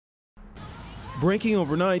Breaking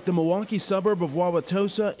overnight, the Milwaukee suburb of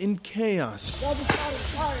Wauwatosa in chaos.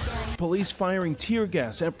 Police firing tear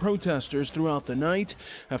gas at protesters throughout the night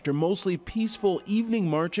after mostly peaceful evening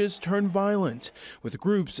marches turned violent, with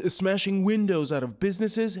groups smashing windows out of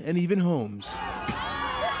businesses and even homes.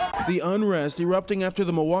 The unrest erupting after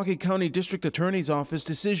the Milwaukee County District Attorney's Office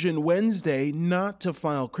decision Wednesday not to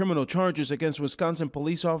file criminal charges against Wisconsin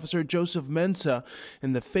police officer Joseph Mensah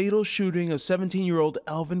in the fatal shooting of 17-year-old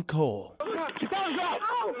Alvin Cole.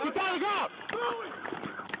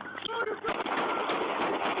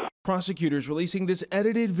 Prosecutors releasing this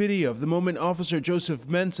edited video of the moment Officer Joseph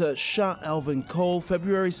Mensah shot Alvin Cole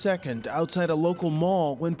February 2nd outside a local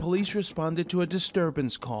mall when police responded to a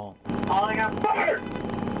disturbance call. Calling up fire!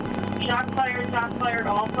 Shots fired,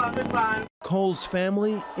 all officers on. Cole's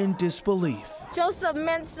family in disbelief. Joseph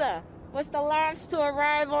Mensah was the last to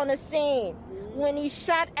arrive on the scene when he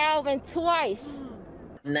shot Alvin twice.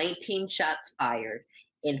 19 shots fired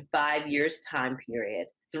in 5 years time period,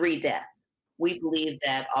 3 deaths. We believe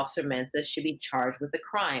that Officer Mensah should be charged with the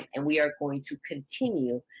crime, and we are going to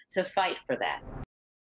continue to fight for that.